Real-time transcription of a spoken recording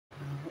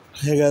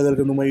Hey guys,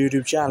 welcome to my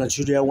YouTube channel.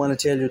 Today I want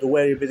to tell you the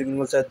very amazing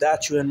website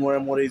that you and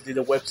more easily.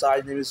 The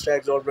website name is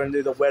tags.brand.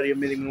 The very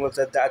amazing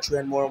website that you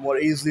and more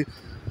easily.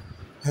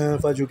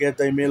 First you get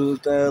the email,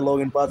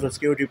 login password,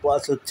 security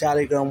password,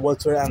 Telegram,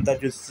 WhatsApp, and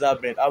that you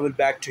submit. I will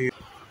back to you.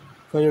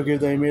 So you give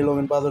the email,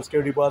 login password,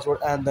 security password,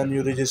 and then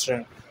you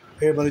register.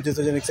 Here my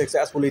registration is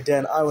successfully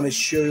done. I want to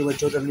show you my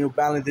total new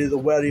balance. This is a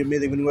very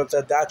amazing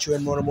website that you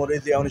and more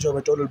easily. I want to show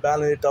my total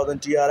balance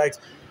 8,000 TRX.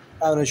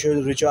 I want to show you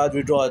the recharge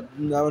withdrawal.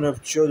 I want to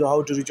show you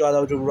how to recharge,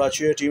 how to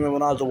share team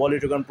and also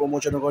wallet account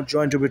promotion account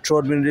join to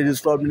withdraw meaning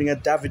register meaning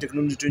and tap with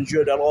technology to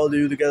ensure that all the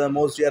user get the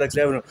most TRX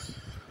revenue.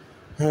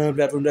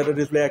 Platform data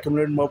display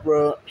accumulated more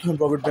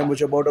profit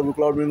membership about of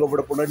cloud being over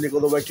the opponent Nico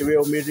the active way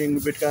of meeting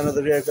Bitcoin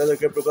other reacts other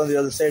cryptocurrency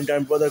at the same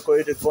time further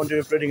created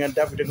quantitative trading and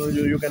tap with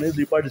technology you can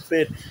easily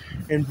participate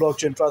in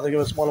blockchain transaction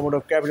with a small amount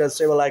of capital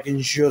stable like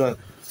insurance.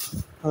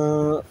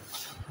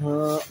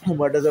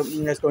 But as a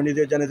next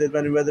 20th Genesis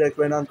when weather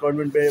explain on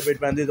government pay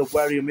Bitcoin this is a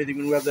very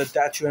amazing web that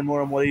statue and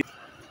more.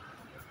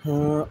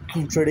 Uh,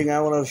 Trading,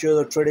 I want to show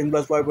the trading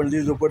plus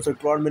 5.0%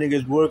 cloud meaning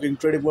is working.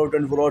 Trading more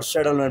 24 hours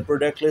settlement.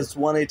 Product list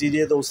 180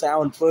 days of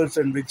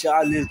 7%.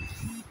 Recharge is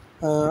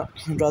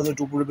transfer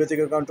to basic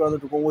account, transfer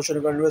to promotion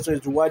account, investor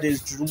is divided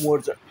is two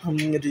modes.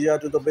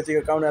 Recharge to the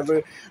basic account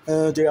every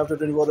day after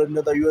 24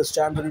 hours. The US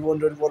stamp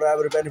 24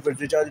 every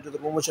benefit. Recharge to the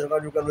promotion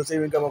account, you can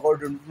receive income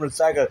according to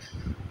cycle.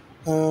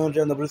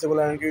 Then the principal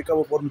and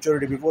cover for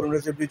maturity before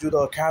investing to the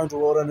account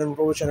or an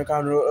promotion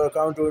account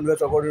to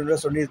invest according to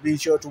investor needs. Be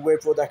sure to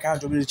wait for the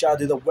account to be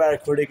recharged is a very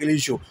critical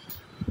issue.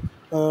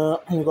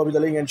 Copy the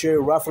link and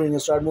share referring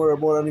and start more and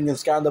more earning and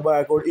scan the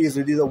barcode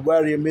easily. These are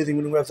very amazing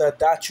website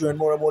that you and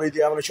more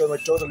easy. I'm going to show my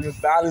total new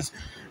balance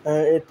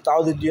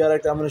 8,000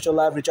 DRX. I'm going to show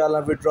live recharge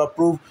live withdraw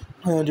proof.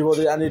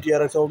 Deposit any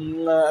TRX. So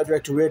to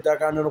activate the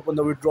account and open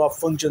the withdraw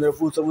function. The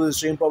full service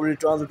stream probably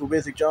transfer to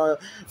basic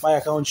my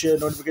account share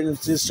notification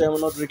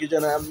system notification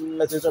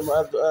system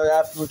app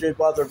change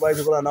password by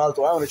people and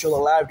also I want to show the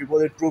live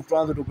deposit proof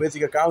transfer to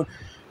basic account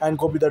and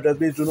copy that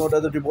address. Do not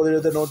other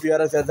deposit the no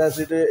TRX and that's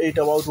it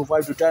about to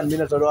 5 to 10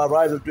 minutes to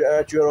arrive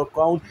at your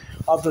account.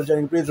 After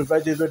joining, please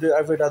refresh this video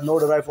if it has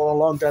not arrived for a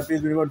long time.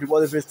 Please minimum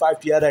deposit with 5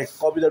 TRX.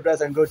 Copy the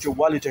address and go to your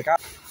wallet account.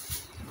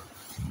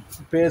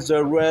 Paste the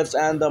address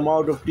and the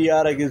amount of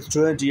TRX is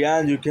 20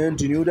 and you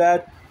continue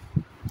that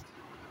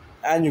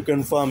and you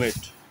confirm it.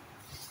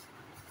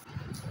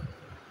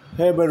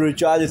 Hey, but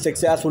recharge is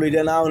successfully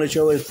done. Now I'm going to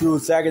show you a few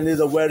seconds. This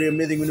is a very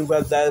amazing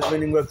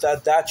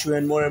website that you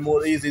and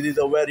more easy. This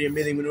is a very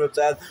amazing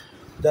website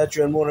that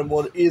you and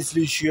more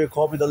easily share.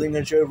 Copy the link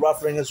and share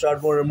referring and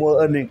start more and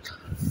more earning.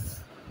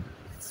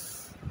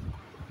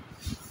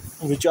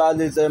 Recharge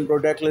is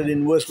protected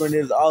investment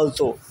is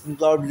also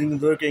cloud meeting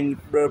is working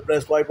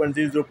press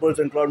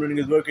 5.0% cloud meeting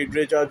is working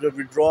recharge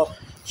withdraw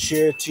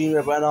share team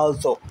app and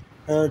also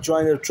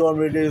join the Tron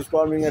meeting is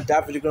calling a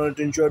tap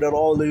to ensure that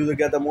all the users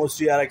get the most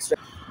TRX.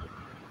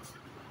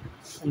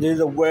 This is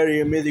a very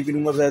amazing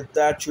video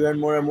that you earn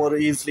more and more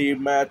easily.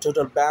 My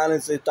total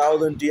balance is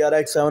 1,000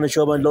 TRX. I want to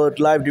show my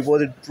live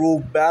deposit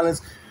proof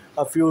balance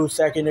a few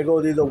seconds ago.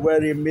 This is a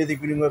very amazing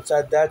video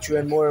website that you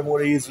earn more and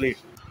more easily.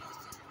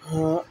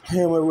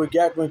 Here we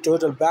get my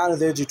total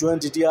balance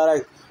 8020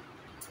 TRX.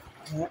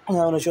 I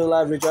want to show the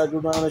live recharge. I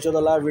want to show the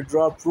live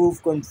withdraw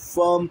proof.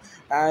 Confirm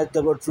at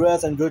the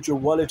address and go to your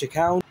wallet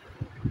account.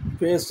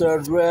 Paste the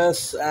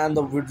address and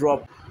the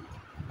withdraw,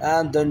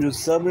 and then you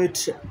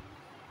submit.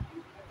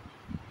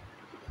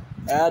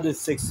 And it's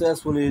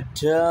successfully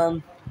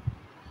done.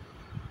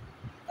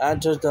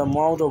 Enter the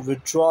amount of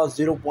withdrawal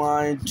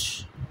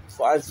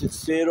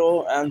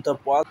 0.560 and the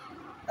path,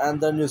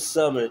 and then you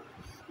submit.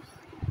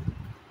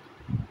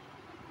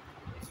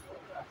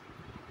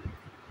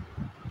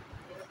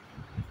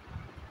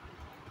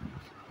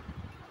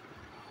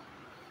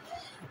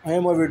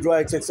 Hammer withdrawal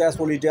is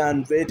successfully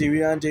done.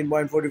 ATV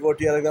 19.44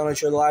 TRX account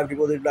show live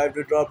deposit, live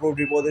withdraw, proof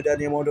deposit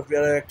any amount of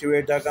TRX,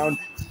 activate the account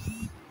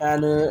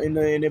and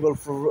enable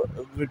for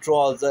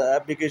withdrawals. The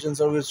application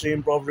service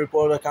stream, profit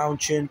report,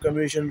 account change,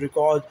 commission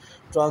record,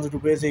 transfer to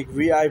basic,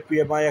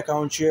 VIP, my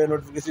account share,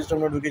 notification system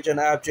notification,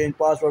 app change,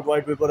 password,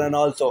 white paper, and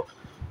also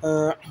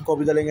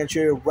copy the link and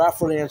share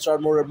referring and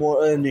start more and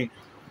more earning.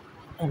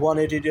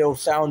 180 day of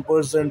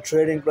 7%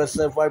 trading plus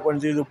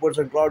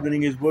 5.0% cloud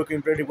winning is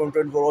working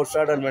 20.24 hour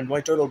settlement. My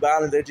total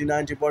balance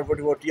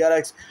 8090.44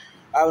 TRX.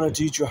 I want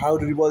to teach you how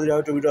to deposit,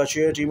 how to withdraw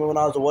share, team and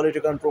also wallet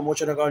account,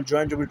 promotion account,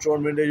 join to withdraw,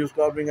 window use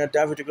cloud winning and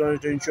tap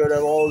technology to ensure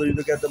that all the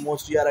users get the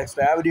most TRX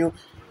revenue.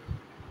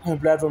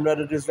 Platform that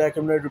is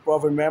accumulated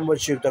profit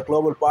membership. The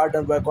global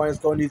partner by coins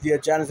count is the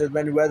chances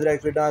many weather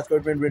experience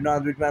equipment with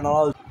non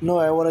all. No,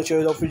 I want to show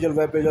you the official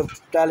webpage of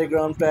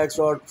Telegram text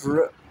or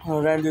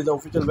rent is the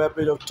official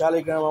webpage of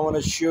Telegram. I want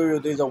to show you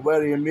this is a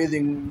very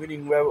amazing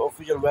winning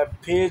official web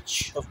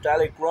page of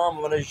Telegram.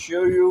 I want to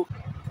show you.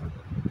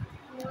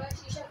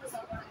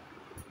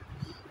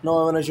 Now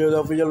I want to show you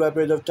the official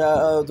webpage of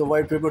the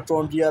White Paper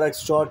Tron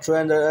TRX short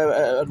trend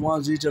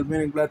advanced digital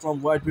meaning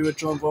platform White Paper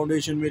Tron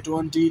Foundation May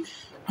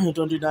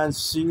 2029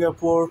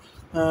 Singapore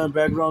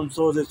background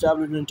source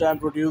establishment time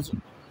produce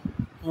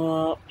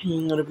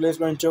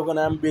Replacement token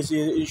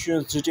MBC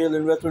issues detailed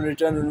investment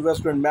return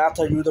investment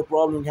method user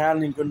problem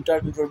handling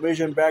contact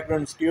information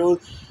background skills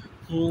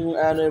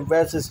and a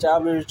West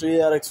established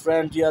TRX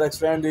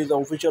friend is the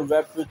official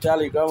web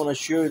Telegram. I want to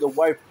show you the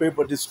white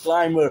paper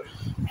disclaimer.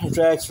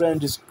 TRX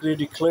friend is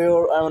pretty clear.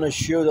 I want to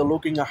show you the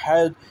looking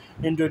ahead.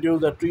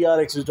 Introduce the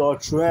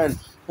TRX trend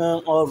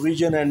or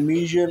region and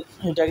mission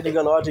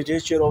technical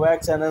architecture of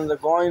X and then the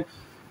coin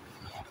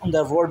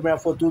the roadmap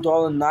for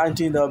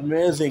 2019 the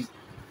amazing.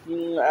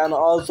 And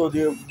also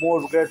the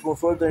more get more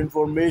further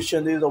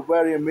information. There is a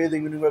very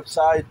amazing new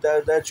website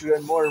that you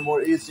get more and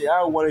more easy.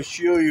 I want to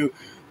show you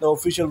the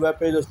official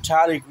webpage of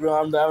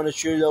Telegram. I want to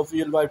show you the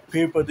official white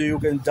paper that you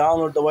can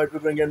download the white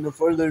paper and get more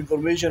further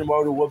information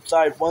about the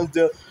website. Once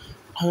the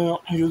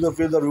user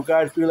fill the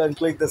required field and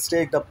click the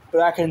stake, the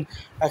backend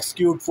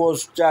execute for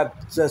step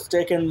the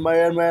stake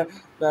environment.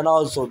 And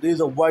also this is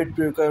a white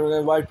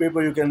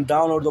paper you can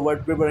download the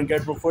white paper and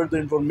get more further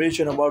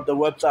information about the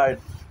website.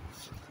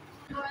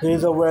 This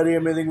is a very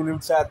amazing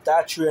website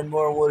that you and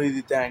more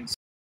easy. Thanks.